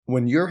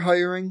When you're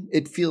hiring,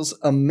 it feels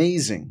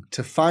amazing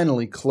to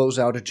finally close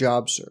out a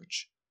job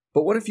search.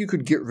 But what if you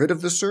could get rid of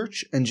the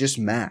search and just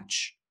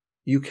match?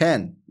 You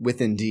can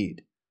with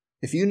Indeed.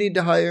 If you need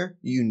to hire,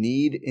 you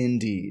need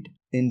Indeed.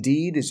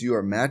 Indeed is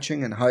your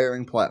matching and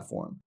hiring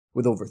platform.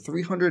 With over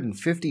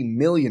 350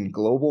 million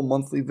global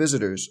monthly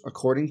visitors,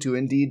 according to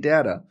Indeed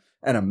data,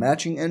 and a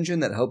matching engine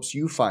that helps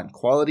you find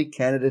quality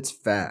candidates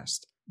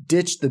fast.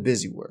 Ditch the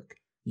busy work.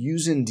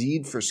 Use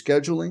Indeed for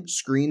scheduling,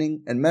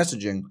 screening, and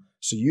messaging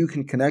so you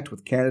can connect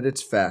with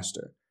candidates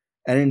faster.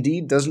 And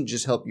Indeed doesn't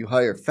just help you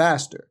hire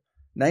faster.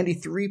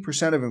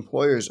 93% of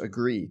employers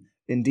agree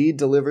Indeed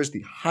delivers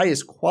the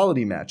highest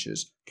quality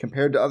matches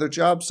compared to other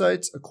job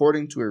sites,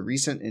 according to a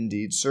recent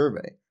Indeed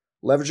survey.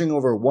 Leveraging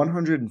over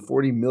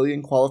 140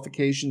 million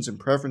qualifications and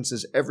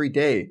preferences every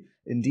day,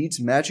 Indeed's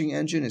matching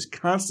engine is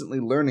constantly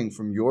learning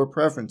from your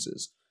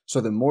preferences, so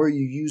the more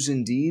you use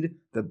Indeed,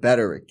 the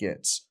better it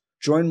gets.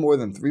 Join more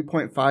than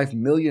 3.5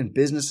 million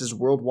businesses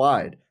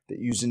worldwide that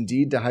use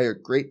Indeed to hire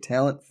great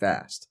talent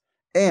fast.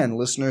 And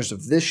listeners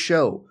of this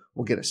show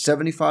will get a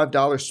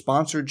 $75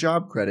 sponsored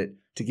job credit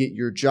to get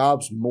your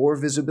jobs more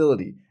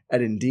visibility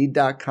at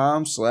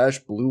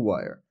Indeed.com/Blue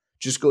Wire.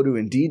 Just go to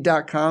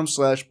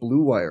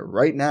Indeed.com/Blue Wire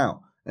right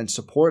now and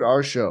support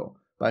our show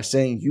by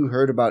saying you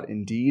heard about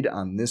Indeed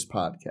on this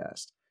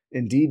podcast.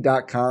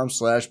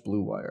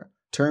 Indeed.com/Blue Wire.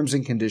 Terms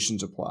and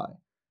conditions apply.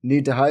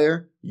 Need to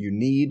hire? You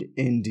need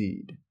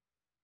Indeed.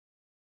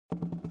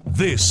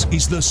 This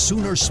is the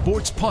Sooner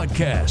Sports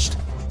Podcast,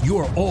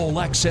 your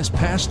all-access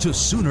pass to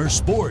Sooner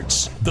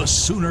Sports. The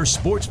Sooner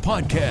Sports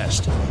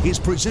Podcast is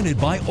presented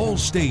by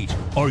Allstate.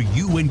 Are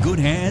you in good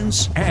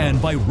hands?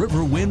 And by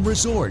Riverwind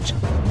Resort.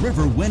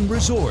 Riverwind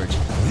Resort,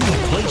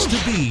 the place to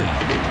be.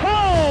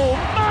 Oh,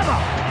 mama!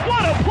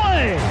 What a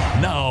play!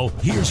 Now,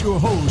 here's your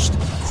host,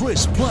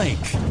 Chris Plank.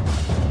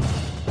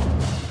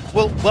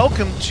 Well,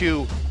 welcome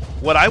to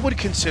what I would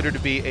consider to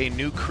be a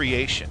new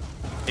creation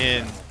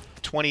in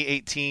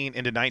 2018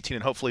 into 19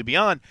 and hopefully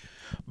beyond.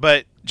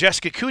 But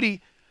Jessica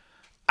Coody,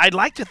 I'd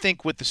like to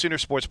think with the Sooner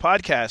Sports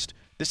Podcast,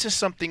 this is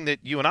something that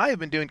you and I have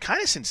been doing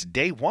kind of since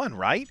day one,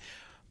 right?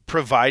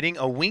 Providing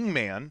a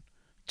wingman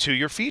to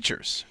your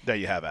features that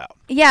you have out.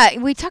 Yeah,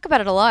 we talk about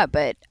it a lot,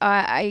 but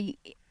I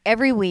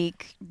every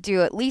week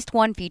do at least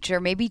one feature,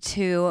 maybe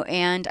two,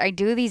 and I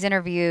do these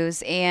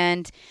interviews,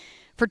 and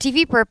for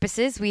TV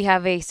purposes, we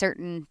have a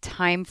certain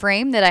time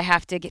frame that I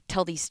have to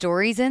tell these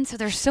stories in. So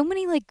there's so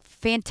many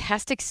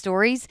fantastic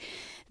stories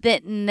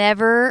that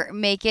never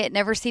make it,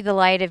 never see the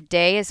light of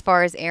day as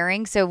far as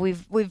airing. So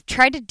we've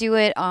tried to do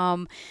it.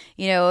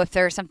 If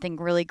there's something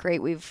really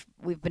great, we've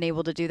been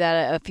able to do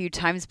that a few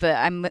times. But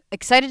I'm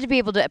excited to be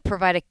able to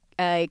provide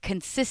a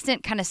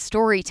consistent kind of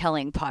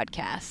storytelling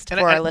podcast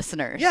for our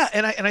listeners. Yeah,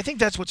 and I think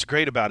that's what's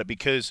great about it,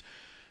 because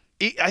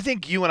I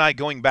think you and I,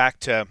 going back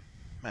to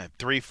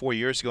 3-4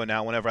 years ago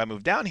now, whenever I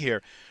moved down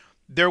here,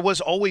 there was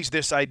always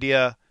this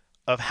idea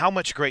of how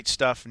much great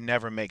stuff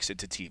never makes it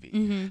to TV.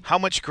 Mm-hmm. How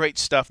much great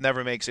stuff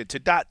never makes it to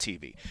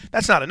 .TV.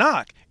 That's not a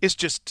knock. It's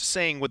just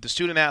saying with the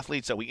student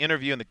athletes that we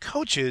interview and the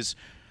coaches,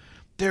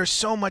 there's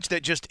so much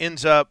that just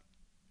ends up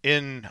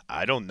in,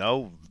 I don't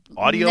know,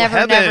 audio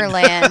heaven.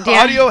 Neverland.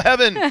 Yeah. Audio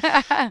heaven.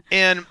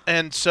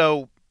 And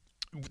so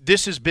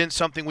this has been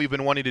something we've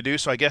been wanting to do,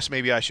 so I guess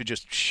maybe I should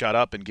just shut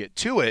up and get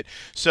to it.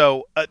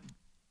 So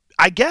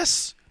I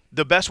guess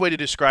the best way to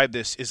describe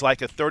this is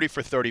like a 30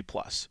 for 30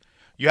 plus.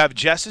 You have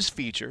Jess's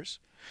features,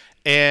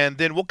 and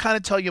then we'll kind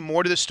of tell you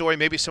more to the story,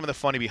 maybe some of the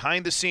funny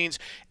behind the scenes,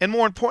 and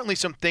more importantly,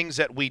 some things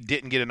that we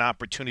didn't get an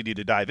opportunity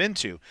to dive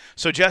into.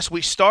 So, Jess,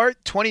 we start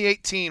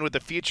 2018 with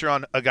a feature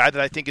on a guy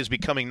that I think is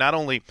becoming not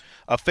only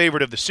a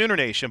favorite of the Sooner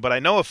Nation, but I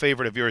know a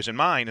favorite of yours and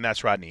mine, and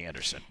that's Rodney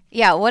Anderson.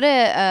 Yeah,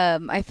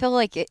 I feel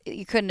like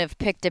you couldn't have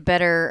picked a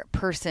better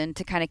person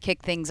to kind of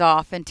kick things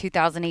off in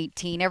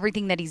 2018,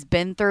 everything that he's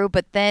been through.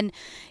 But then,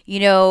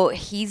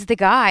 he's the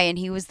guy, and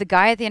he was the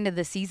guy at the end of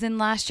the season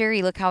last year.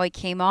 You look how he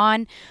came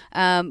on.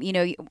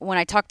 When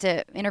I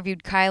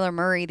interviewed Kyler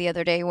Murray the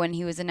other day when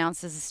he was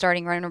announced as a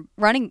starting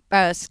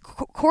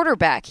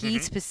quarterback, he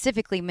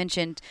specifically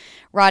mentioned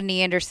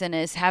Rodney Anderson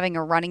as having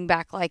a running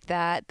back like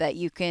that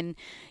you can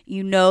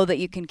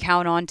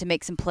count on to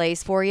make some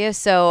plays for you.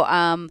 So,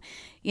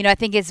 I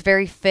think it's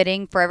very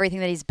fitting for everything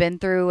that he's been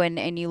through,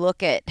 and you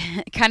look at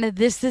kind of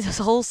this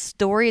whole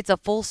story. It's a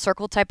full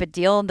circle type of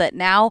deal that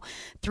now,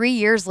 3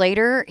 years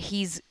later,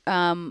 he's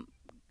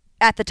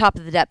at the top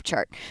of the depth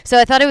chart. So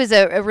I thought it was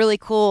a really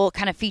cool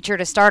kind of feature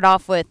to start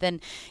off with.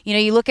 And,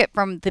 you look at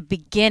from the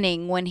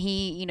beginning when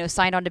he,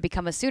 signed on to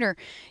become a Sooner,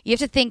 you have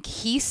to think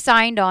he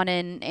signed on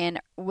and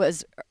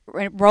was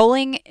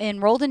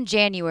enrolled in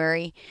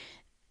January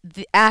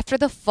after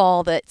the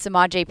fall that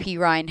Samaje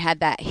Perine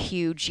had that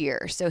huge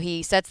year. So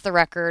he sets the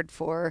record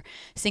for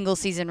single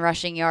season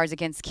rushing yards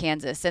against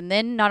Kansas. And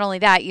then not only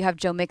that, you have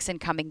Joe Mixon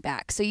coming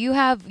back. So you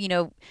have,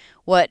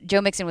 what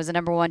Joe Mixon was the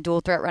number one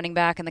dual threat running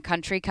back in the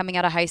country coming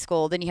out of high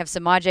school. Then you have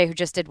Samaje who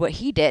just did what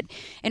he did.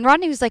 And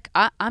Rodney was like,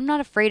 I'm not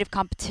afraid of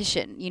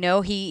competition.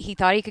 He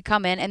thought he could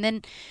come in. And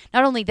then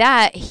not only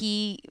that,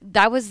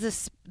 that was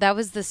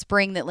the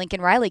spring that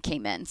Lincoln Riley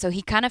came in. So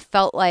he kind of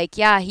felt like,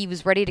 yeah, he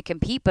was ready to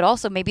compete, but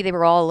also maybe they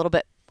were all a little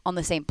bit on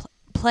the same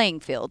playing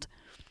field.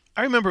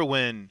 I remember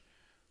when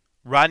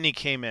Rodney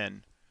came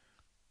in,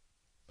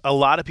 a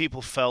lot of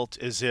people felt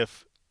as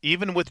if,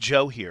 even with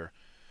Joe here,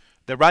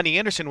 that Rodney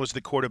Anderson was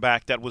the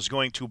quarterback that was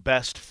going to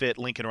best fit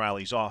Lincoln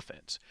Riley's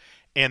offense.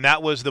 And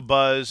that was the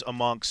buzz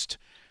amongst,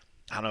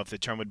 I don't know if the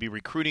term would be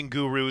recruiting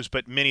gurus,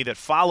 but many that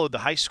followed the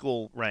high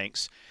school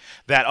ranks,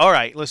 that, all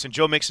right, listen,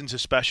 Joe Mixon's a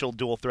special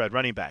dual threat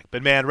running back.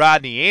 But, man,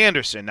 Rodney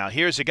Anderson, now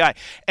here's a guy.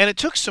 And it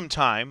took some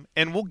time,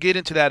 and we'll get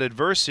into that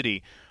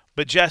adversity.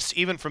 But, Jess,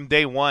 even from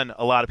day one,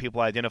 a lot of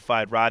people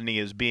identified Rodney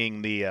as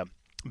being the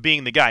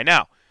guy.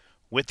 Now,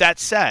 with that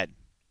said,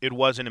 it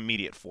wasn't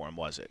immediate for him,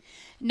 was it?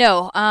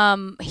 No.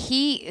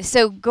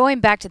 So going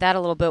back to that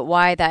a little bit,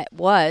 why that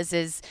was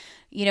is,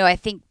 I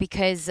think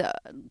because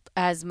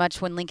as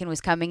much when Lincoln was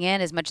coming in,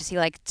 as much as he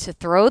liked to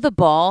throw the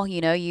ball,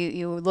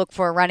 you look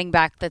for a running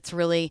back that's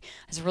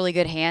has really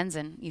good hands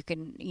and you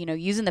can,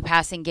 use in the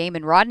passing game.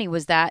 And Rodney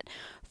was that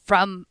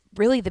from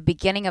really the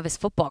beginning of his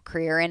football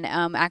career. And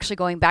actually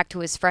going back to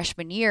his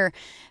freshman year,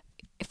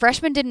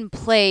 freshmen didn't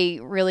play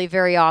really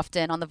very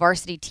often on the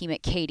varsity team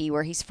at Katy,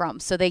 where he's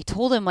from. So they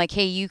told him, like,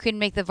 hey, you can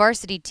make the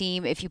varsity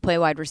team if you play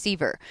wide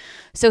receiver.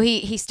 So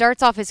he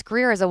starts off his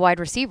career as a wide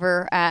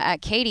receiver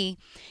at Katy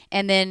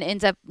and then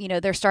ends up,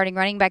 their starting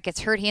running back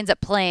gets hurt. He ends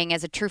up playing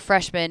as a true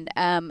freshman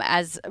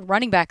as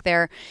running back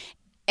there.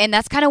 And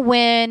that's kind of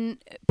when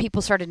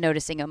people started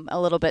noticing him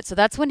a little bit. So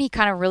that's when he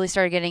kind of really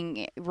started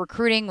getting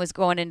recruiting, was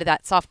going into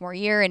that sophomore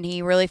year, and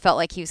he really felt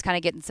like he was kind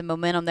of getting some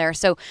momentum there.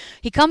 So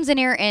he comes in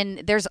here, and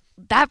there's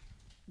that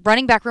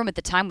running back room at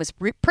the time was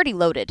pretty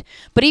loaded.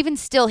 But even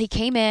still, he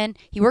came in,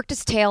 he worked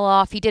his tail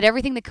off, he did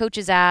everything the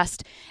coaches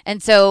asked,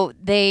 and so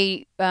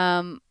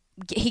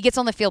he gets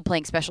on the field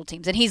playing special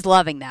teams, and he's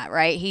loving that,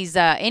 right? He's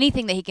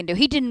anything that he can do.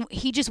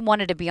 He just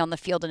wanted to be on the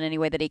field in any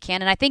way that he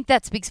can, and I think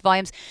that speaks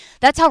volumes.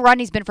 That's how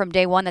Rodney's been from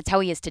day one. That's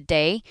how he is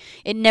today.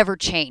 It never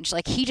changed.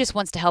 Like, he just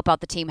wants to help out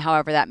the team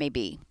however that may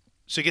be.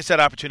 So he gets that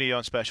opportunity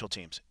on special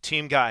teams.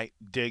 Team guy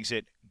digs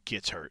it,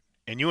 gets hurt.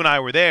 And you and I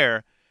were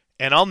there,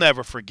 and I'll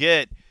never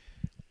forget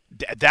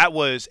that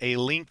was a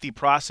lengthy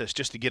process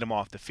just to get him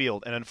off the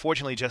field. And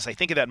unfortunately, Jess, I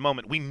think at that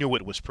moment, we knew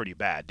it was pretty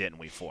bad, didn't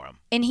we, for him?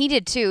 And he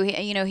did, too.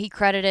 He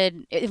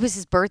credited – it was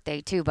his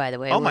birthday, too, by the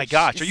way. Oh, my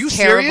gosh. Are you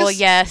terrible, serious?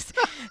 Yes.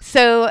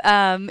 So,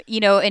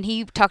 and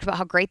he talked about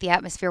how great the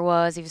atmosphere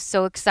was. He was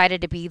so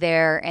excited to be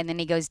there, and then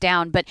he goes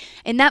down. But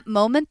in that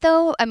moment,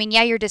 though, I mean,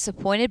 yeah, you're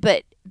disappointed,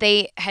 but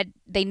they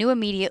knew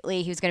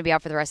immediately he was going to be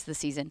out for the rest of the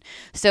season.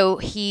 So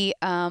he,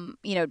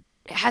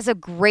 has a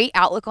great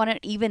outlook on it.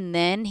 Even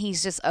then,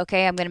 he's just,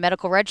 okay, I'm going to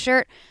medical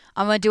redshirt.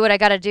 I'm going to do what I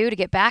got to do to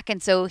get back.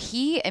 And so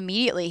he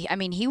immediately,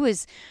 he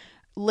was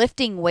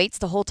lifting weights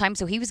the whole time,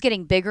 so he was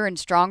getting bigger and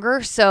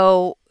stronger.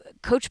 So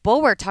Coach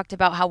Boulware talked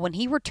about how when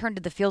he returned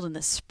to the field in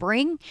the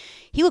spring,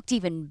 he looked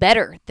even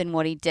better than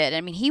what he did.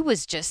 He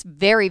was just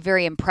very,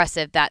 very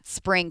impressive that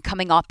spring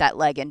coming off that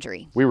leg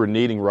injury. We were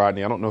needing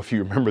Rodney. I don't know if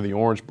you remember the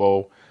Orange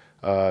Bowl.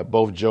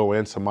 Both Joe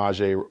and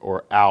Samaje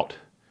were out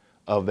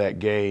of that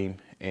game.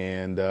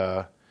 And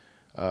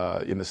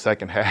in the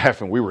second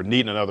half, and we were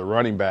needing another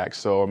running back.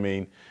 So,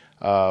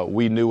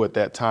 we knew at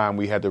that time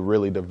we had to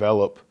really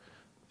develop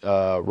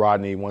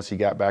Rodney once he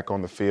got back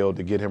on the field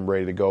to get him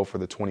ready to go for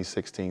the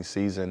 2016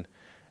 season.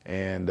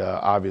 And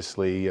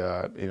obviously,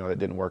 that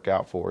didn't work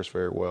out for us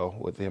very well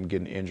with him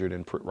getting injured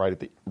right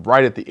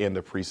at the end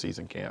of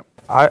preseason camp.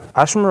 I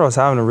just remember I was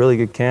having a really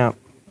good camp,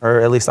 or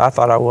at least I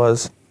thought I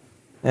was.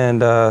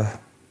 And I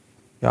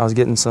was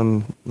getting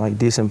some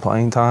decent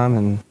playing time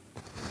and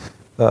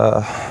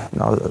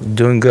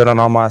doing good on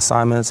all my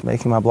assignments,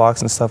 making my blocks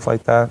and stuff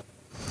like that.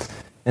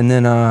 And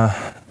then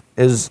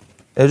it was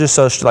just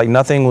so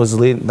nothing was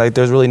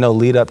there's really no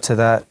lead up to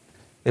that.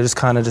 It was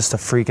kind of just a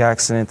freak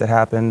accident that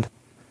happened.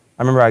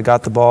 I remember I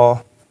got the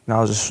ball and I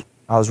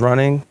was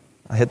running.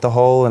 I hit the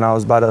hole and I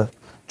was about to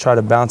try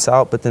to bounce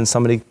out, but then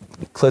somebody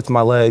clipped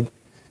my leg,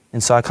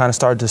 and so I kind of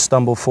started to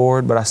stumble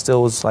forward, but I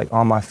still was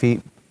on my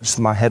feet. Just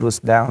my head was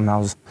down and I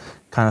was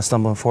kind of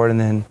stumbling forward, and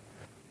then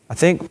I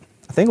think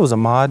it was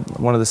Ahmad,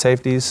 one of the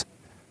safeties,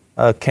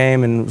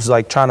 came and was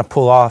trying to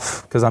pull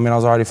off because I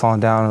was already falling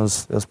down.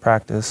 It was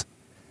practice,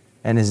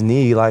 and his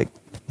knee,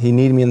 he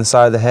kneed me in the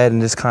side of the head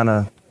and just kind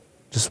of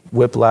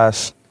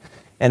whiplash.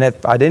 And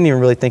I didn't even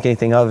really think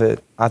anything of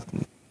it.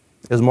 It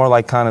was more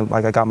I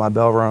got my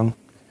bell rung,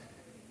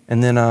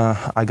 and then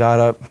I got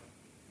up.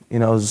 We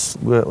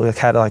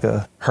had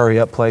a hurry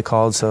up play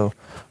called, so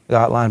I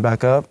got lined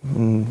back up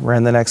and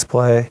ran the next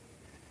play.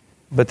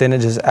 But then it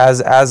just,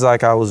 as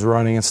I was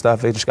running and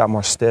stuff, it just got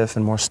more stiff,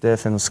 and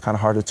it was kind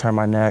of hard to turn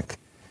my neck.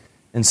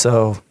 And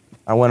so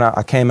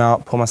I came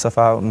out, pulled myself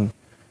out, and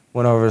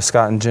went over to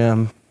Scott and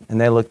Jim, and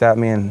they looked at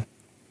me, and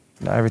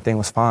everything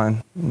was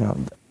fine,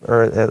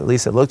 or at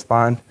least it looked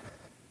fine.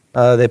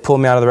 They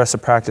pulled me out of the rest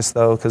of practice,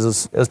 though,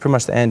 because it was pretty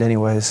much the end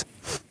anyways.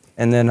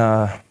 And then,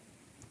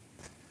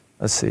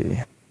 let's see.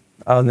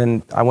 And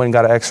then I went and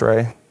got an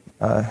x-ray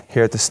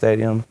here at the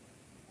stadium.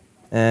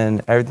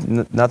 And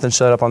nothing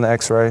showed up on the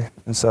x-ray.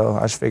 And so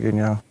I just figured,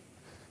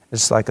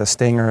 it's like a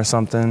stinger or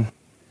something.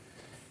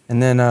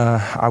 And then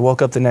I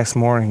woke up the next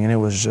morning, and it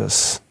was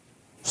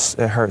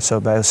it hurt so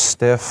bad. It was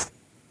stiff.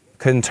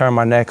 Couldn't turn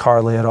my neck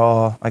hardly at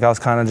all. Like I was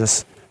kind of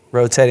just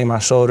rotating my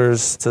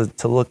shoulders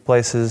to look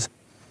places.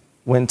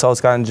 Went and told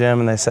Scott and Jim,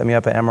 and they set me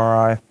up an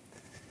MRI.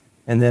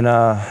 And then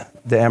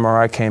the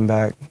MRI came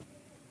back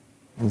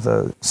with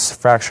a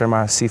fracture in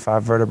my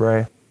C5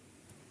 vertebrae,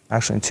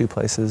 actually in 2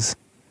 places.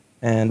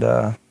 And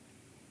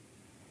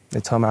they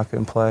told me I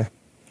couldn't play.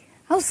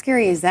 How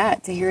scary is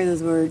that to hear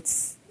those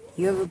words,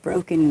 you have a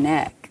broken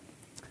neck?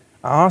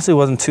 I honestly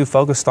wasn't too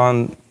focused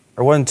on,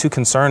 or wasn't too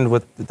concerned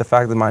with the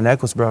fact that my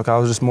neck was broke. I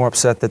was just more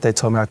upset that they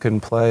told me I couldn't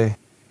play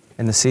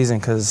in the season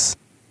because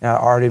I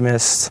already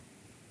missed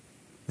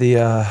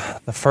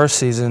the first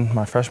season,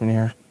 my freshman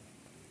year.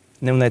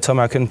 And then when they told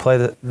me I couldn't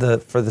play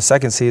for the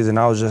second season,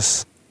 I was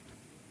just,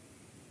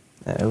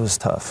 it was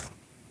tough.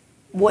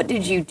 What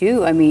did you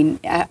do? I mean,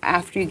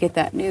 after you get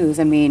that news,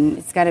 I mean,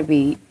 it's got to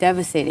be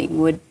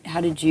devastating.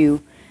 How did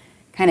you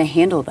kind of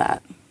handle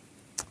that?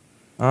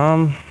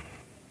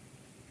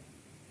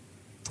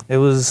 It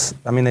was,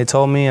 they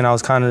told me, and I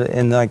was kind of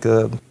in like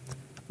a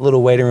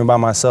little waiting room by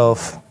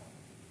myself,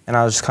 and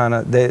I was just kind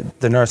of,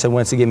 the nurse had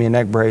went to get me a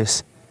neck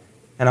brace.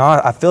 And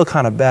I feel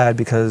kind of bad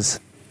because,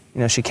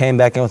 she came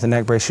back in with a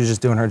neck brace, she was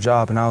just doing her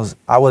job, and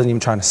I wasn't even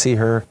trying to see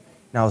her.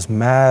 And I was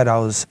mad, I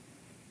was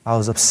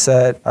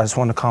upset. I just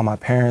wanted to call my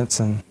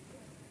parents, and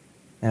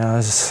it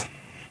was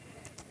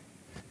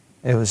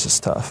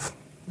just tough.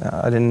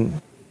 I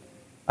didn't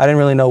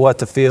really know what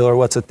to feel or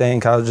what to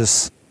think. I was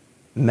just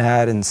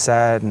mad and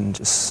sad, and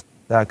just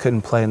that I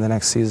couldn't play in the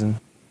next season.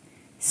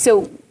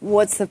 So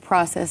what's the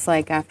process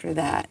like after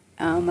that?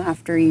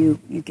 After you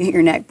get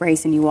your neck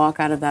brace and you walk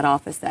out of that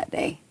office that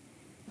day?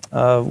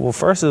 Well,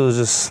 first it was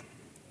just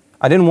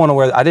I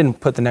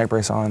didn't put the neck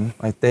brace on.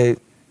 Like they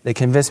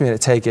convinced me to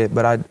take it,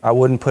 but I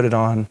wouldn't put it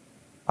on.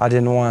 I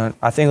think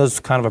it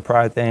was kind of a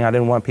pride thing. I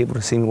didn't want people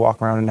to see me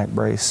walk around in a neck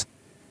brace.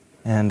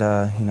 And,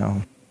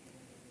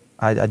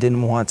 I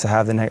didn't want to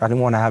have I didn't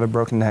want to have a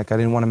broken neck. I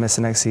didn't want to miss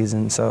the next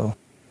season. So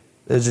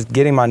it was just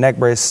getting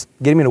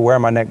me to wear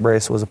my neck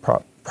brace was a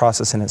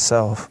process in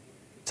itself.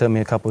 It took me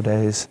a couple of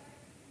days.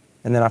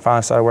 And then I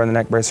finally started wearing the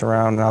neck brace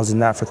around, and I was in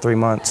that for 3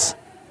 months.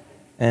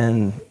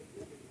 And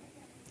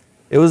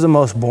it was the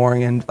most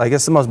boring, and I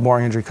guess the most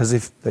boring injury, because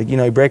if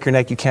you break your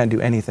neck, you can't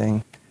do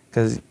anything.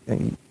 Because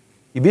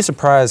you'd be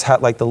surprised how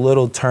the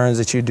little turns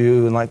that you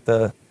do, and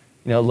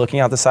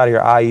looking out the side of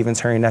your eye, even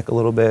turn your neck a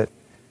little bit.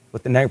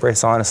 With the neck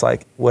brace on, it's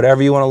like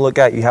whatever you want to look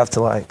at, you have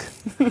to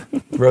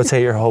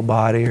rotate your whole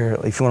body, or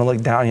if you want to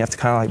look down, you have to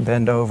kind of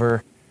bend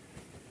over.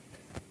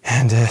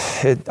 And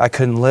I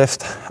couldn't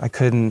lift, I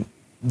couldn't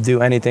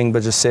do anything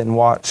but just sit and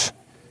watch.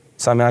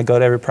 So I'd go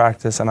to every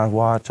practice and I'd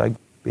watch. I'd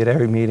be at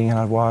every meeting and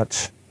I'd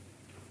watch.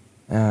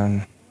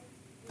 And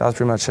that was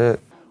pretty much it.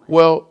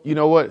 Well, you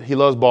know what? He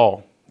loves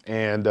ball.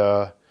 And,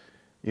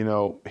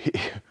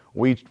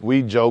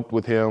 we joked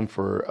with him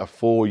for a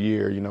full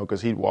year,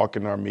 because he'd walk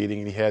in our meeting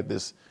and he had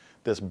this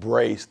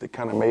brace that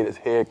kind of made his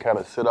head kind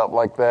of sit up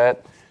like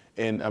that.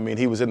 And,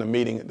 he was in the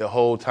meeting the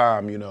whole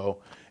time,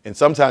 And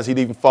sometimes he'd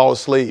even fall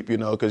asleep,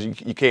 because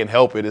you can't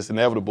help it. It's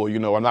inevitable.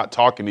 I'm not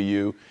talking to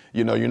you.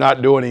 You're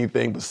not doing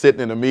anything but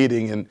sitting in a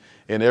meeting.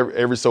 And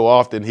every so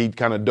often he'd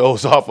kind of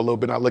doze off a little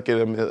bit. And I look at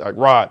him like,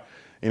 Rod.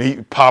 And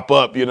he'd pop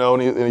up,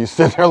 and he'd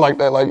sit there like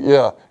that, like,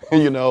 yeah,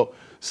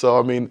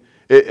 So,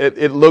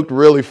 it looked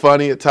really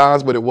funny at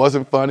times, but it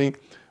wasn't funny.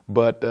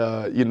 But,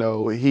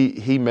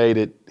 he made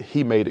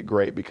it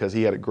great because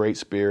he had a great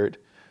spirit.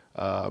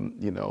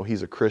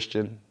 He's a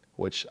Christian,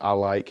 which I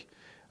like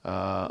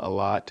a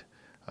lot.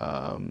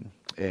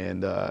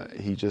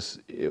 He just,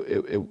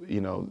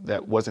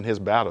 that wasn't his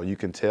battle. You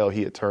can tell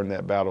he had turned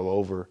that battle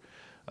over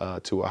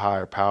to a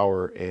higher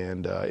power,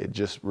 and it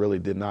just really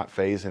did not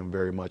faze him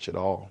very much at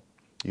all.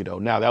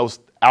 Now that was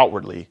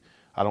outwardly.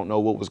 I don't know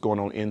what was going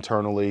on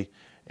internally,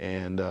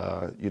 and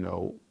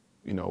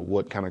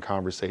what kind of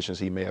conversations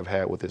he may have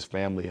had with his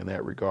family in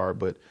that regard,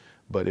 but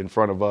in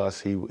front of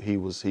us, he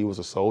was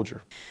a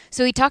soldier.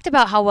 So he talked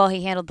about how well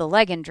he handled the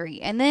leg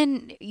injury, and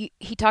then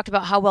he talked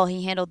about how well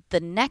he handled the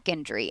neck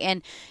injury.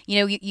 And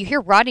you hear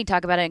Rodney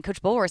talk about it, and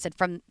Coach Bulwer said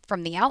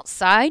from the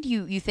outside,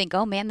 you think,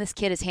 oh man, this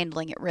kid is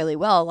handling it really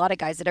well. A lot of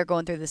guys that are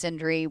going through this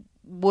injury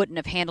wouldn't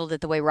have handled it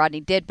the way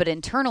Rodney did, but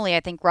internally I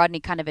think Rodney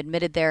kind of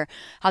admitted there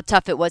how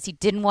tough it was. He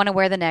didn't want to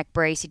wear the neck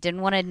brace. He didn't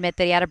want to admit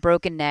that he had a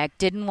broken neck,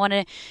 didn't want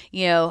to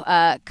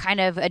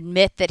kind of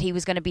admit that he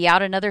was going to be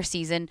out another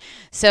season.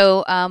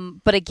 So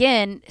but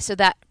again, so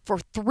that for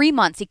 3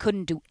 months he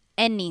couldn't do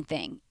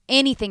anything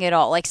at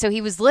all. So he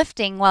was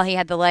lifting while he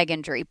had the leg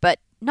injury, but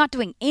not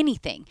doing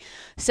anything.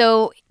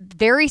 So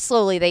very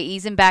slowly they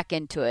ease him back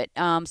into it.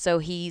 So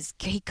he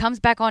comes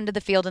back onto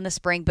the field in the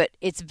spring, but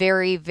it's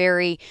they're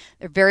very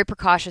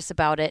precautious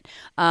about it.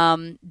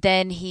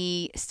 Then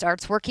he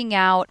starts working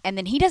out, and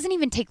then he doesn't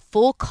even take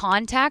full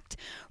contact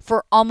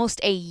for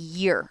almost a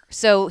year.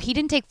 So he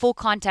didn't take full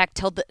contact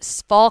till the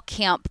fall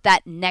camp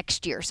that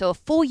next year. So a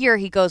full year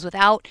he goes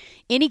without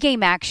any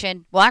game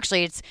action. Well,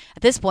 actually, it's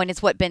at this point, it's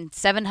been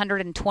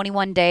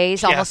 721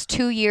 days, almost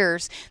 2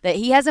 years that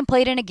he hasn't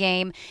played in a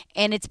game,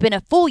 and it's been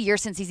a full year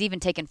since he's even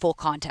taken full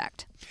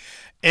contact.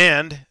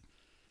 And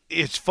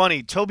it's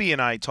funny, Toby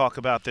and I talk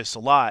about this a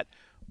lot,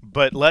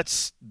 but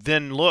let's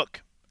then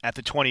look at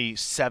the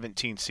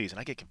 2017 season.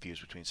 I get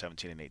confused between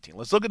 17 and 18.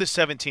 Let's look at the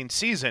 17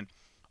 season.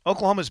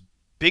 Oklahoma's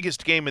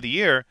biggest game of the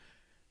year,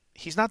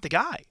 he's not the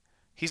guy.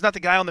 He's not the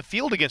guy on the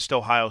field against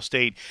Ohio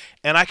State.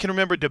 And I can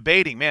remember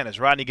debating, man, is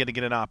Rodney going to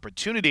get an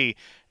opportunity?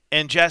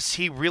 And Jess,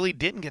 he really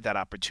didn't get that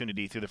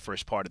opportunity through the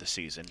first part of the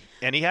season.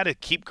 And he had to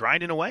keep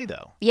grinding away,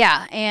 though.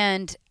 Yeah,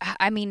 and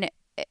I mean,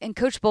 and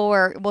Coach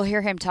Bulwer, we'll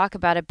hear him talk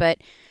about it, but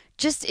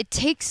just it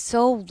takes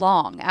so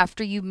long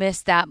after you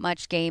miss that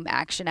much game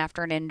action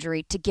after an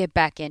injury to get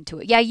back into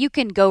it. Yeah, you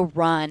can go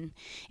run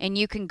and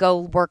you can go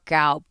work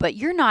out, but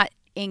you're not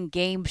in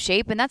game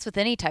shape, and that's with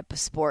any type of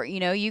sport.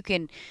 You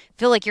can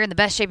feel like you're in the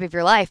best shape of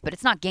your life, but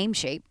it's not game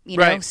shape, know?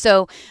 Right.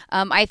 So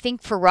I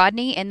think for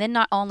Rodney, and then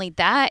not only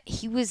that,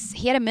 he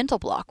had a mental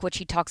block, which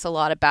he talks a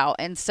lot about.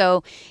 And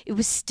so it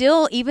was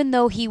still, even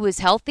though he was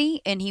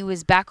healthy and he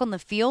was back on the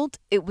field,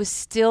 it was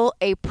still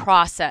a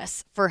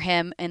process for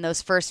him in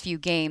those first few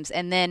games.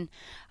 And then,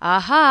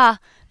 the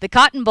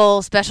Cotton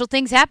Bowl, special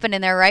things happened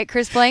in there, right,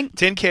 Chris Plank?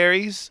 10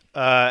 carries,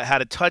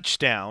 had a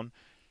touchdown,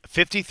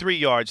 53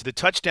 yards. The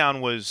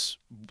touchdown was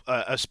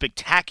a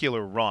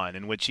spectacular run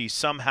in which he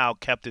somehow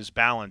kept his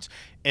balance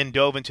and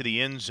dove into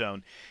the end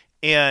zone.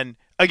 And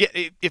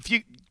again,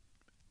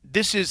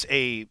 this is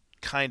a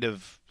kind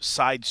of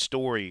side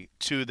story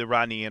to the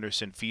Rodney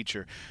Anderson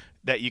feature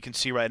that you can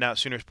see right now at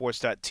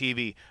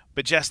Soonersports.tv.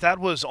 But Jess, that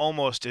was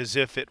almost as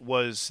if it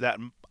was that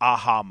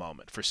aha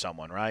moment for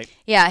someone, right?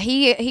 Yeah,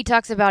 he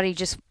talks about he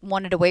just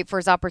wanted to wait for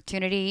his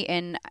opportunity.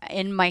 And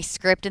in my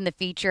script in the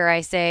feature,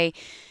 I say,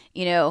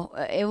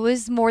 it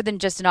was more than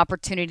just an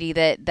opportunity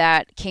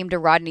that came to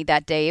Rodney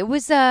that day. It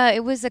was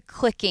a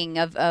clicking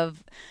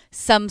of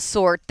some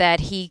sort that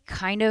he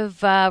kind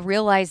of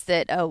realized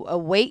that a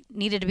weight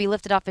needed to be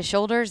lifted off his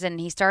shoulders, and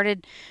he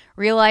started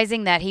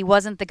realizing that he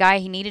wasn't the guy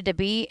he needed to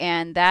be,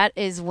 and that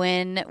is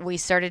when we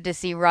started to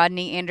see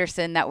Rodney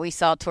Anderson that we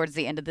saw towards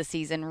the end of the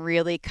season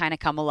really kind of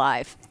come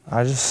alive.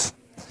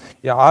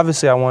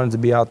 Obviously I wanted to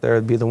be out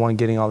there, be the one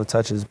getting all the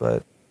touches,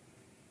 but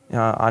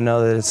I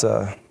know that it's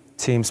a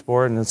team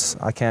sport, and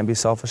I can't be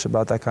selfish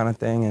about that kind of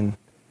thing. And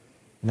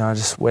I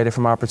just waited for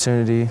my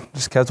opportunity,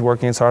 just kept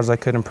working as hard as I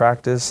could in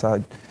practice.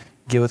 I'd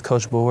get with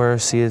Coach Bulwer,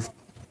 see if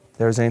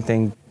there was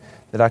anything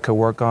that I could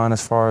work on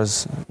as far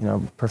as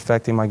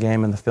perfecting my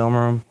game in the film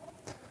room,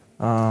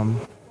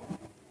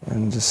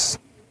 and just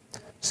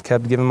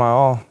kept giving my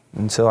all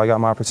until I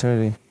got my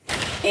opportunity.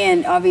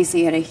 And obviously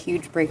you had a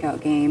huge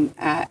breakout game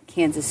at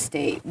Kansas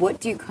State. What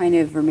do you kind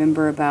of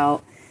remember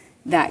about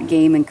that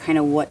game and kind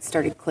of what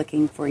started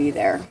clicking for you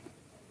there?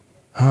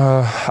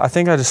 I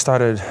think I just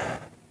started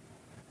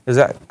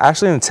 –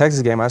 actually in the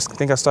Texas game, I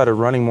think I started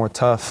running more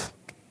tough.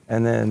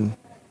 And then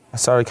I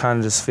started kind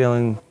of just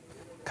feeling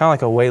kind of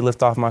like a weight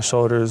lift off my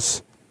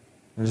shoulders.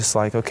 And just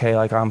like, okay,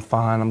 like I'm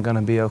fine, I'm going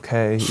to be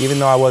okay. Even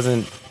though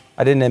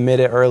I didn't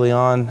admit it early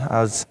on.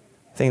 I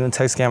think in the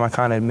Texas game I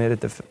kind of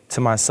admitted to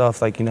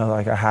myself, like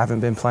I haven't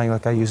been playing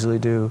like I usually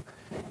do.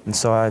 And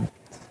so I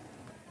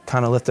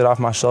kind of lifted off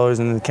my shoulders.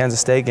 In the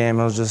Kansas State game,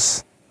 I was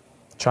just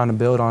trying to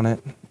build on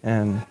it.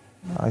 And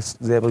I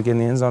was able to get in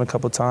the end zone a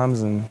couple of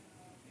times, and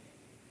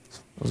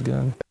it was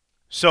good.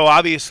 So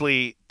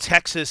obviously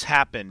Texas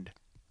happened,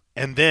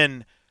 and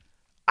then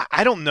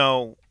I don't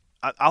know,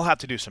 I'll have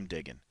to do some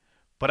digging,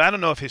 but I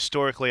don't know if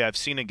historically I've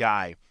seen a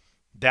guy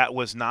that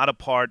was not a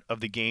part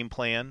of the game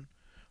plan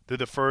through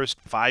the first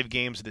 5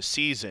 games of the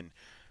season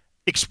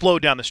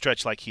explode down the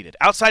stretch like he did,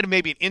 outside of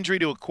maybe an injury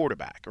to a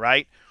quarterback,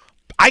 right?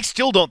 I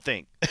still don't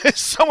think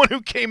someone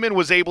who came in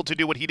was able to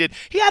do what he did.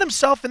 He had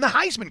himself in the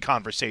Heisman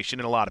conversation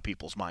in a lot of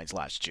people's minds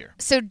last year.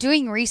 So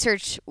doing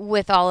research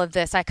with all of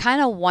this, I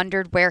kind of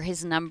wondered where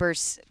his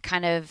numbers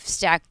kind of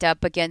stacked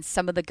up against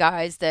some of the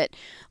guys that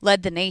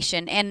led the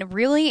nation. And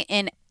really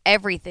in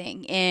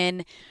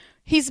everything.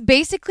 He's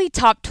basically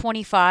top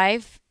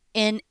 25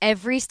 in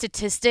every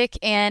statistic,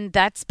 and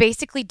that's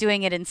basically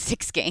doing it in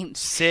 6 games.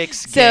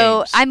 6 games.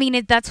 So, I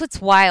mean, that's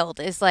what's wild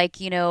is like,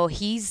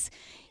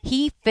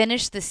 he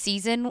finished the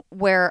season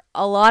where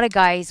a lot of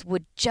guys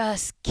would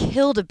just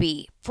kill to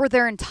be for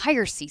their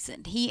entire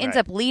season. He ends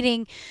up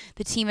leading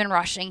the team in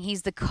rushing.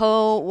 He's the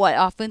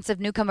offensive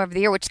newcomer of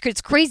the year, which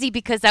is crazy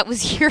because that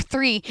was year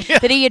 3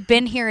 that he had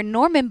been here in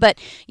Norman. But,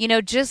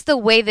 just the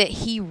way that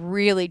he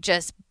really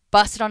just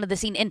busted onto the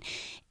scene. And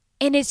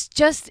And it's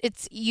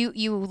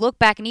you look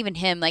back, and even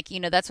him, like,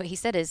 that's what he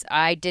said is,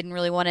 I didn't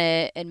really want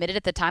to admit it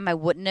at the time. I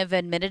wouldn't have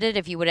admitted it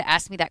if you would have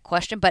asked me that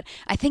question. But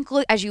I think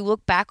as you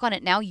look back on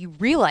it now, you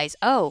realize,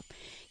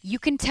 you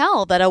can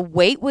tell that a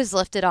weight was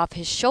lifted off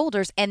his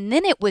shoulders. And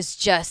then it was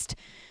just,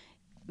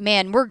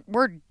 man,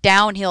 we're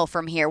downhill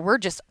from here. We're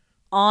just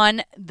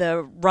on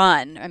the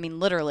run. I mean,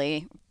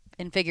 literally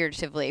and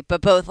figuratively,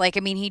 but both. Like,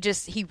 I mean, he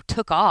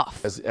took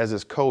off. As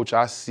his coach,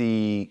 I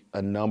see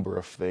a number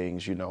of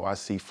things. I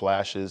see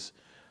flashes.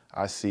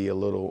 I see a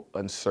little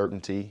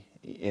uncertainty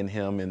in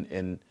him,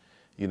 and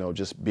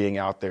just being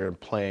out there and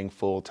playing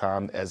full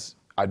time, as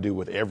I do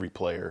with every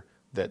player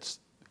that's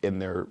in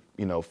their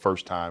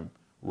first time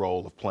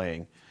role of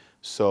playing.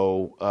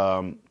 So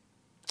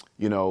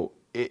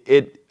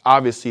it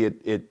obviously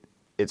it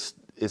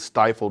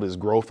stifled his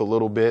growth a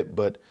little bit,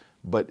 but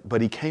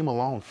he came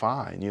along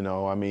fine.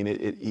 I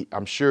mean,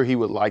 I'm sure he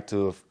would like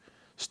to have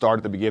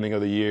started at the beginning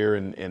of the year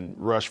and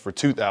rushed for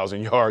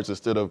 2,000 yards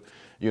instead of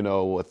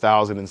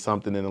 1,000 and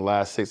something in the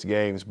last 6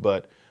 games.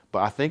 But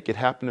I think it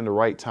happened in the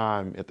right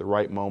time at the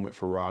right moment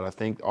for Rod. I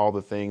think all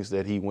the things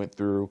that he went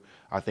through,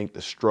 I think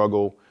the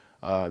struggle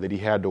that he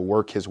had to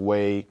work his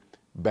way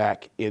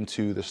back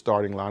into the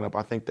starting lineup,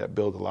 I think that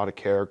built a lot of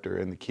character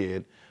in the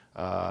kid.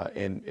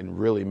 And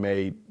really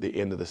made the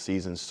end of the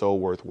season so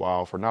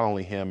worthwhile for not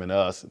only him and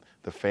us,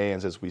 the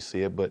fans as we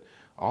see it, but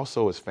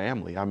also his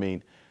family. I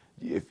mean,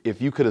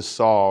 if you could have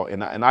saw,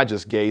 and I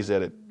just gazed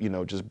at it,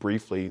 just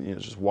briefly,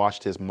 just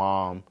watched his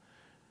mom,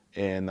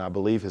 and I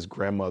believe his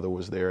grandmother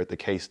was there at the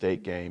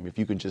K-State game. If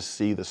you could just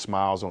see the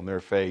smiles on their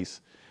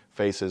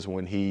faces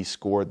when he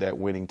scored that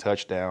winning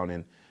touchdown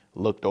and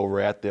looked over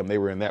at them, they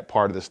were in that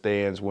part of the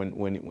stands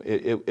when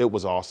it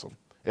was awesome.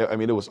 I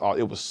mean, it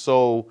was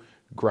so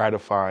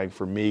gratifying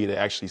for me to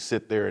actually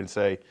sit there and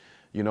say,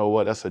 you know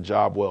what, that's a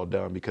job well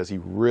done, because he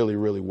really,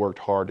 really worked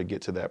hard to get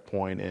to that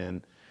point,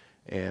 and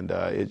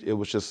it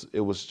was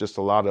just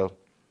a lot of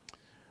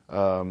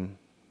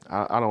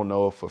I don't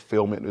know if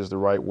fulfillment is the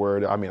right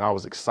word. I mean, I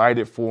was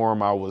excited for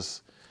him. It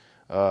was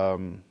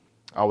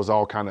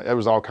all kind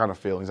of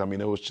feelings. I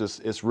mean, it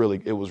was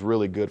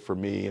really good for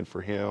me and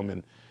for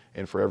him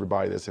and for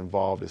everybody that's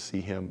involved to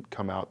see him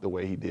come out the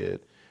way he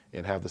did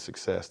and have the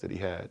success that he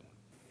had.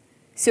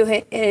 So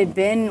it had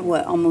been,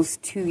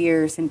 almost 2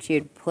 years since you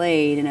had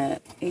played in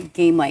a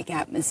game-like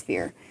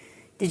atmosphere.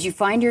 Did you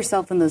find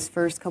yourself in those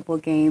first couple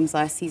of games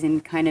last season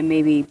kind of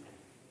maybe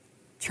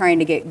trying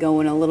to get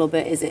going a little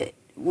bit? Is it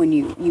when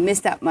you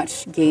miss that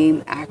much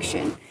game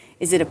action,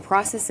 is it a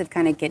process of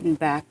kind of getting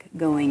back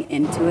going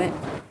into it?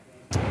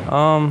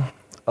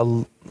 A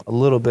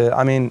little bit.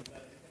 I mean,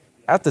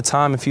 at the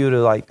time, if you would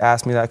have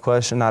asked me that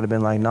question, I'd have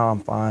been like, no, I'm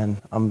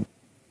fine. I'm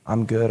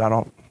good. I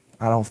don't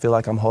feel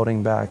like I'm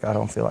holding back. I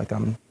don't feel like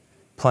I'm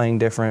playing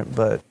different.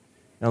 But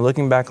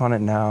looking back on it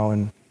now,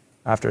 and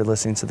after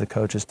listening to the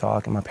coaches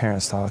talk and my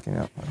parents talk,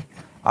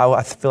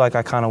 I feel like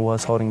I kind of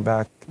was holding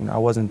back. I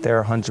wasn't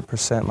there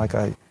 100% like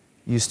I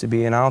used to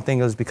be, and I don't think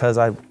it was because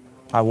I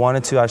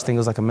wanted to. I just think it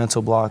was like a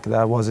mental block that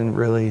I wasn't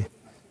really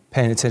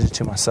paying attention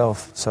to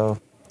myself. So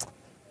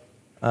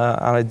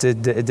it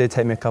did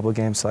take me a couple of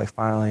games to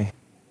finally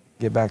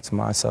get back to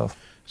myself.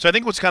 So I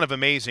think what's kind of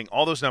amazing,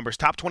 all those numbers,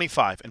 top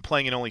 25 and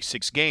playing in only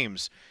 6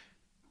 games,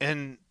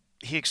 and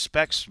he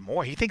expects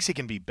more. He thinks he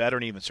can be better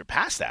and even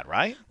surpass that,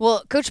 right?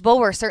 Well, Coach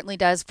Bulwer certainly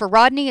does. For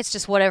Rodney, it's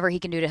just whatever he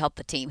can do to help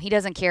the team. He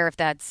doesn't care if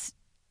that's,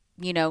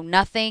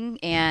 nothing.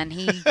 And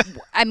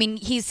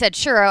he said,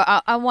 sure,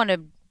 I want to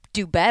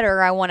do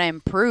better. I want to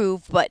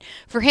improve. But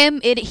for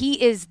him,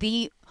 he is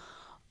the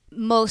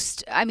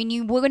most,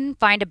 you wouldn't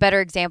find a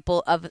better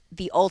example of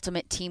the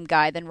ultimate team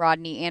guy than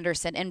Rodney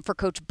Anderson. And for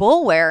Coach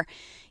Bulwer,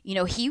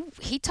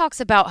 he talks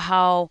about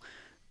how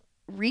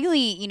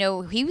really,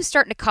 he was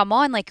starting to come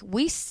on.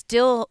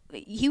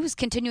 He was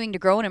continuing to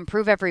grow and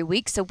improve every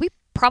week. So we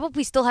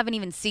probably still haven't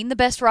even seen the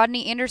best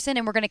Rodney Anderson,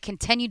 and we're going to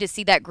continue to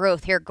see that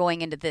growth here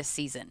going into this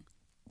season.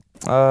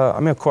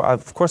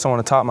 Of course I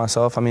want to top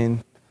myself. I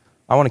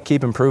want to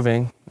keep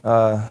improving.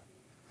 But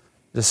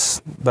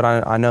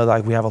I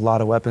know we have a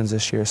lot of weapons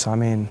this year. So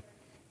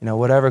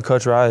whatever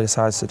Coach Riley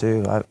decides to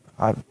do,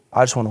 I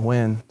just want to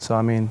win. So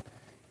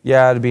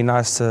yeah, it'd be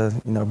nice to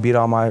beat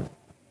all my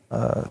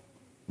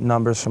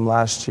numbers from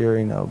last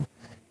year.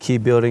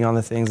 Keep building on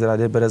the things that I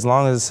did. But as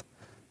long as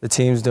the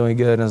team's doing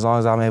good, and as long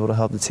as I'm able to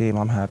help the team,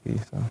 I'm happy.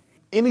 So.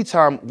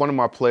 Anytime one of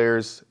my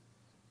players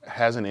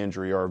has an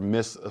injury or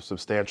miss a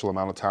substantial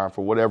amount of time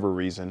for whatever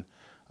reason,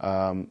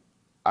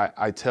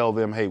 I tell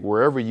them, hey,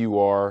 wherever you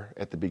are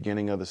at the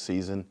beginning of the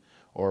season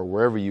or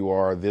wherever you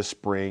are this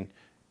spring,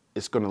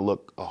 it's going to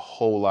look a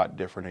whole lot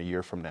different a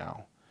year from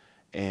now.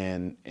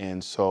 And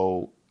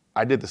so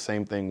I did the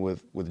same thing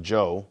with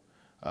Joe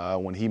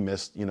when he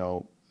missed,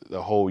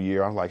 the whole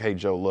year. I'm like, hey,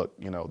 Joe, look,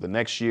 the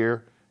next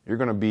year you're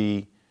going to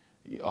be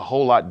a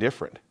whole lot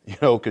different,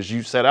 because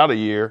you set out a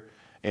year,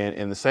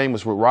 and the same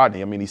was with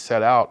Rodney. He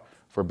set out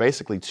for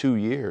basically 2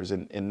 years,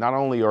 and not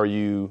only are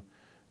you,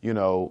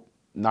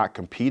 not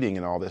competing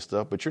and all this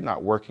stuff, but you're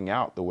not working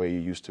out the way you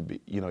used to be,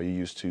 you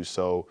used to.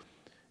 So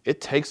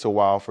it takes a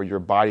while for your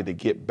body to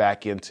get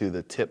back into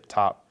the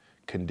tip-top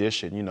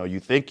condition. You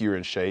think you're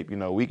in shape.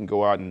 We can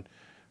go out and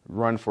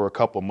run for a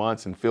couple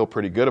months and feel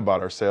pretty good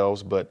about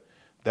ourselves, but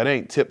that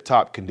ain't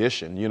tip-top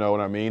condition. You know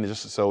what I mean?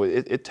 It's just, so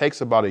it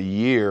takes about a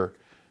year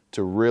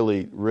to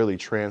really, really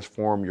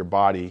transform your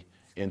body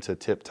into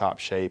tip-top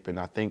shape. And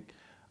I think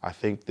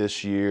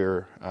this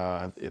year,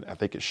 I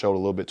think it showed a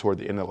little bit toward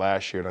the end of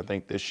last year, and I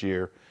think this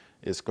year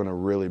is going to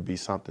really be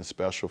something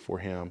special for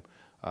him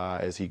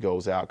as he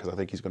goes out, because I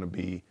think he's going to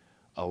be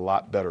a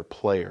lot better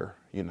player.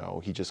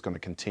 He's just going to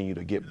continue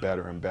to get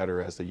better and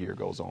better as the year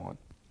goes on.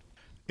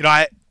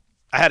 I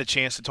had a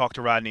chance to talk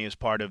to Rodney as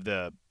part of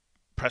the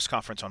press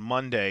conference on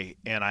Monday,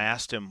 and I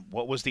asked him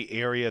what was the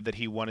area that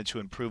he wanted to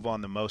improve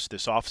on the most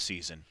this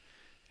offseason,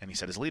 and he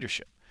said his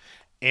leadership.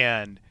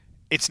 And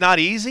it's not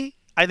easy,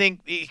 I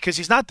think, because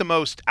he's not the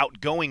most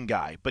outgoing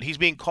guy, but he's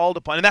being called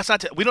upon, and that's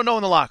not we don't know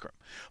in the locker room,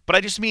 but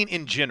I just mean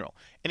in general.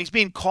 And he's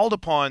being called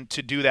upon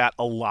to do that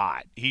a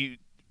lot.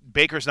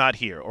 Baker's not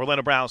here.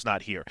 Orlando Brown's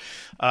not here.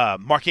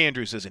 Mark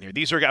Andrews isn't here.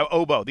 These are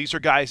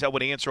guys that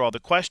would answer all the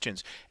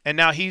questions. And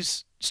now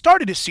he's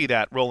started to see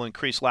that role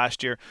increase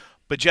last year.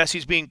 But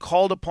Jesse's being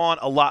called upon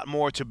a lot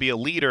more to be a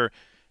leader.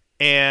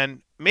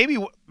 And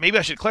maybe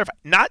I should clarify,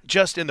 not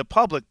just in the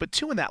public, but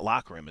too in that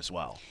locker room as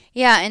well.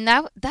 Yeah, and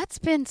that's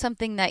been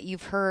something that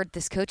you've heard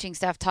this coaching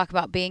staff talk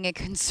about being a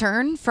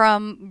concern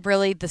from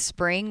really the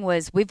spring,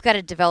 was we've got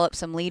to develop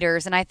some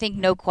leaders. And I think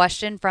no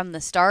question from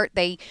the start,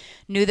 they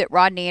knew that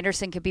Rodney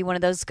Anderson could be one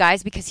of those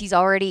guys because he's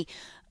already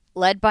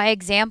led by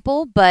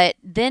example. But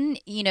then,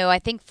 I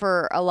think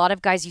for a lot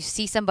of guys, you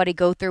see somebody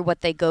go through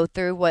what they go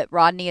through, what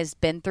Rodney has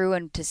been through,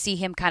 and to see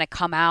him kind of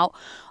come out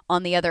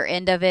on the other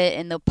end of it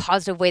in the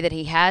positive way that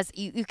he has,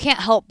 you can't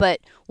help but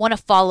want to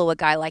follow a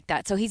guy like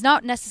that. So he's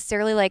not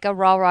necessarily like a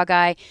rah-rah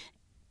guy.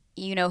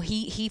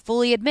 He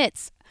fully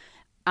admits,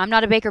 I'm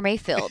not a Baker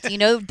Mayfield.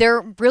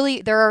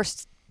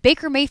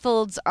 Baker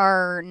Mayfields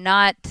are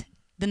not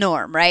the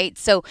norm, right?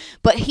 So,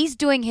 but he's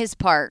doing his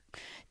part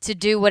to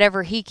do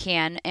whatever he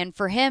can. And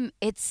for him,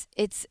 it's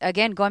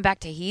again, going back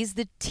to, he's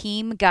the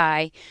team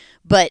guy,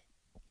 but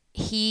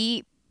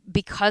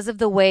because of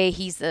the way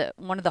he's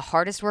one of the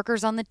hardest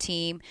workers on the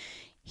team,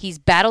 he's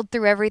battled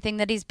through everything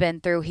that he's been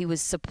through. He was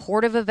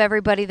supportive of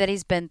everybody that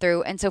he's been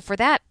through. And so for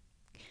that,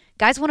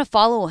 guys want to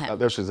follow him.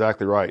 That's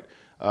exactly right.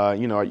 I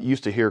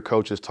used to hear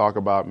coaches talk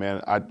about,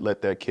 man, I'd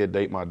let that kid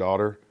date my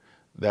daughter.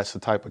 That's the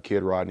type of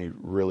kid Rodney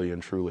really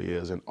and truly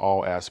is in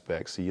all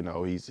aspects.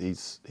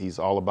 He's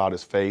all about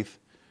his faith,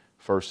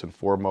 first and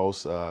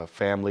foremost,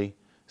 family,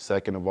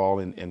 second of all,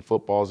 and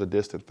football is a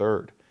distant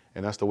third.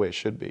 And that's the way it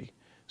should be.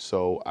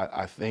 So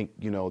I think,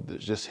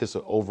 just his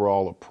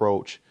overall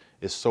approach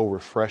is so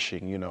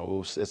refreshing.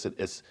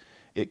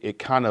 It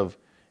kind of,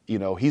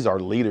 he's our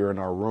leader in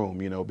our room,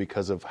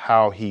 because of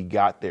how he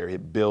got there.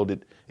 It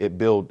builded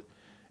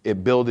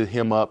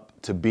him up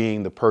to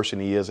being the person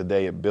he is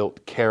today. It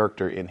built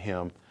character in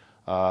him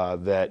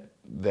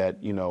that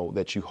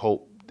you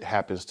hope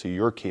happens to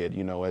your kid,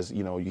 as,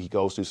 he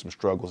goes through some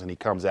struggles and he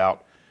comes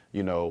out,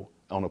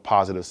 on a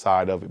positive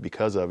side of it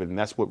because of it. And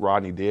that's what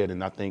Rodney did.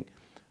 And I think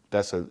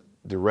that's a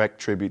direct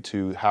tribute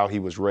to how he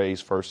was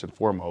raised first and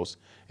foremost,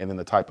 and then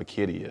the type of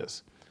kid he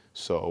is.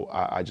 So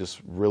I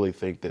just really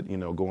think that,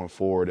 going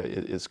forward,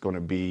 it's going to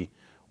be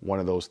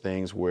one of those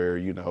things where,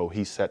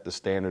 he set the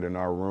standard in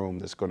our room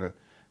that's going to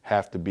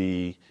have to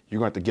be, you're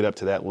going to have to get up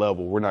to that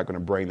level. We're not going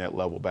to bring that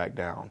level back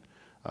down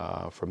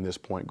from this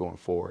point going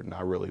forward. And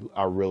I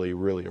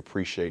really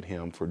appreciate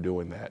him for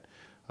doing that.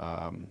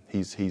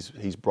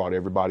 He's brought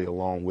everybody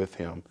along with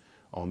him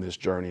on this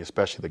journey,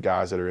 especially the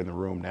guys that are in the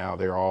room now.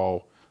 They're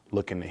all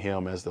looking to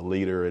him as the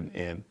leader,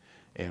 and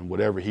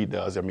whatever he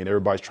does,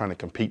 everybody's trying to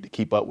compete to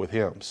keep up with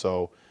him.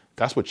 So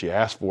that's what you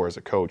ask for as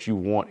a coach. You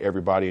want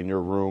everybody in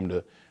your room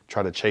to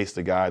try to chase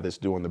the guy that's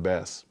doing the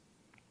best.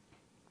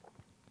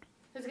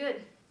 That's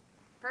good.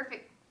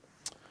 Perfect.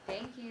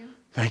 Thank you.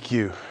 Thank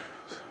you.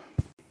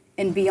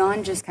 And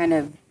beyond just kind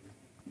of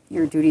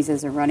your duties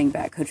as a running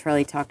back, Coach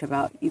Riley talked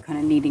about you kind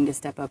of needing to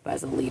step up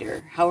as a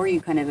leader. How are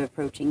you kind of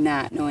approaching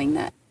that, knowing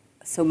that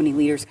so many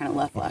leaders kind of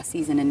left last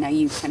season and now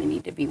you kind of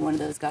need to be one of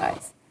those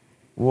guys?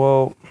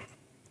 Well,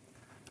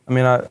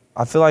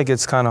 I feel like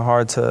it's kind of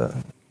hard to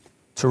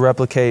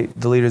replicate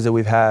the leaders that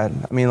we've had.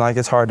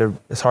 It's hard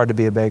to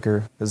be a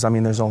Baker because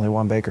there's only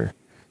one Baker.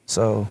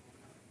 So,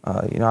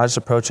 I just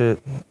approach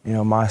it,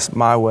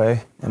 my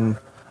way, and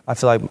I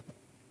feel like,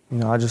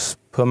 I just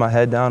put my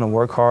head down and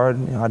work hard.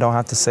 I don't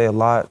have to say a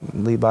lot,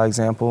 lead by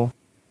example,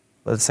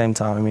 but at the same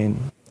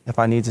time, if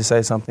I need to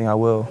say something, I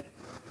will.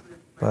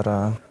 But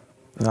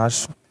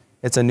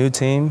it's a new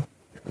team,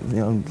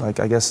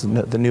 I guess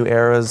the new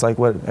era is like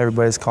what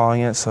everybody's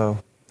calling it. So,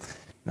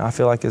 I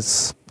feel like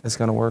it's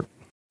going to work.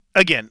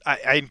 Again,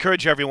 I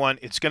encourage everyone,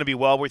 it's going to be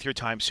well worth your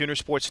time.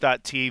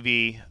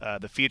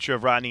 Soonersports.tv, the feature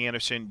of Rodney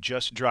Anderson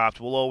just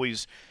dropped. We'll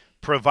always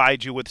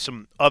provide you with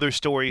some other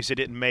stories that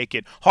didn't make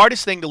it.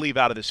 Hardest thing to leave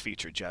out of this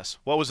feature, Jess?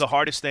 What was the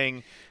hardest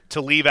thing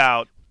to leave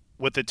out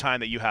with the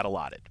time that you had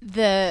allotted?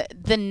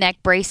 The neck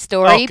brace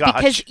story,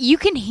 because you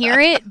can hear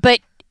it, but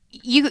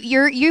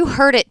you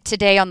heard it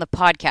today on the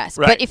podcast,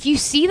 Right. but if you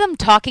see them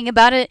talking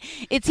about it,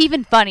 it's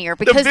even funnier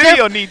because the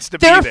video needs to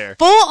be they're there.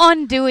 full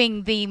on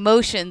doing the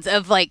motions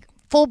of like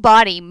full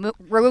body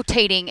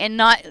rotating and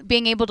not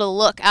being able to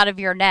look out of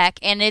your neck,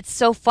 and it's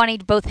so funny.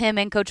 Both him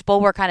and Coach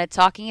Bull were kind of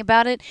talking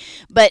about it,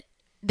 but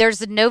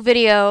there's no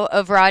video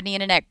of Rodney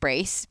in a neck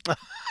brace.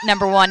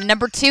 Number one.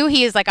 Number two,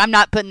 he is like, I'm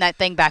not putting that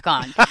thing back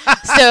on.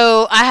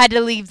 So I had to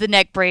leave the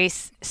neck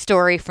brace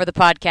story for the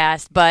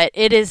podcast, but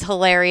it is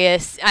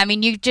hilarious. I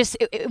mean, you just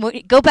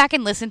go back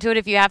and listen to it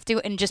if you have to,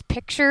 and just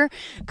picture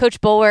Coach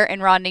Bowler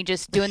and Rodney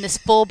just doing this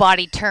full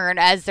body turn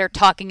as they're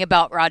talking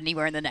about Rodney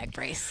wearing the neck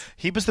brace.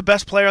 He was the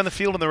best player on the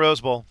field in the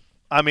Rose Bowl.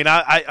 I mean,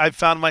 I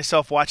found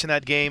myself watching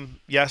that game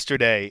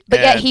yesterday. But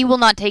yet he will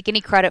not take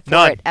any credit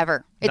for it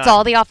ever. It's None.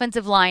 all the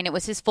offensive line. It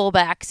was his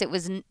fullbacks. It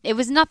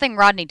was nothing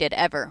Rodney did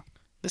ever.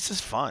 This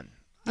is fun.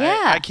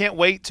 Yeah. I can't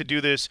wait to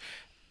do this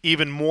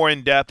even more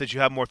in depth as you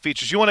have more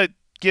features. You want to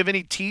give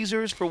any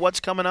teasers for what's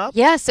coming up?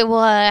 Yeah, so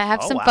we'll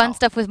have some wow. fun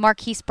stuff with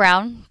Marquise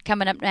Brown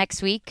coming up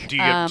next week. Do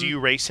you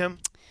race him?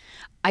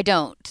 I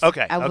don't.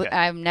 Okay.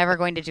 I'm never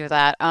going to do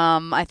that.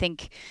 I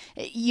think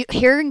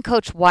hearing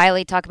Coach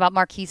Wiley talk about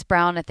Marquise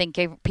Brown, I think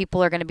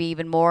people are going to be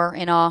even more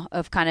in awe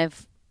of kind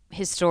of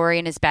his story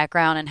and his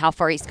background and how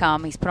far he's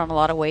come. He's put on a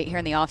lot of weight here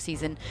in the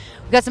offseason.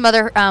 We've got some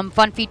other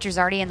fun features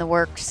already in the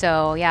works,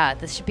 so yeah,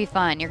 this should be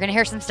fun. You're going to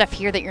hear some stuff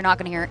here that you're not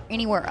going to hear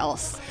anywhere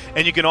else.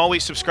 And you can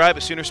always subscribe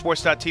at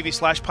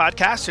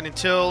Soonersports.tv/podcast. And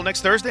until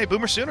next Thursday,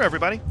 Boomer Sooner,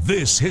 everybody.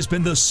 This has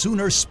been the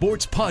Sooner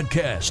Sports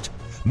Podcast.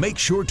 Make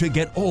sure to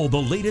get all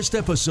the latest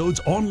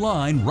episodes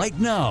online right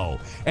now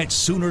at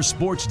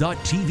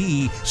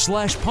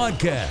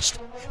Soonersports.tv/podcast.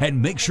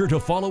 And make sure to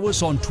follow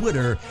us on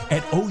Twitter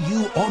at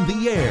OU On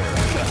The Air.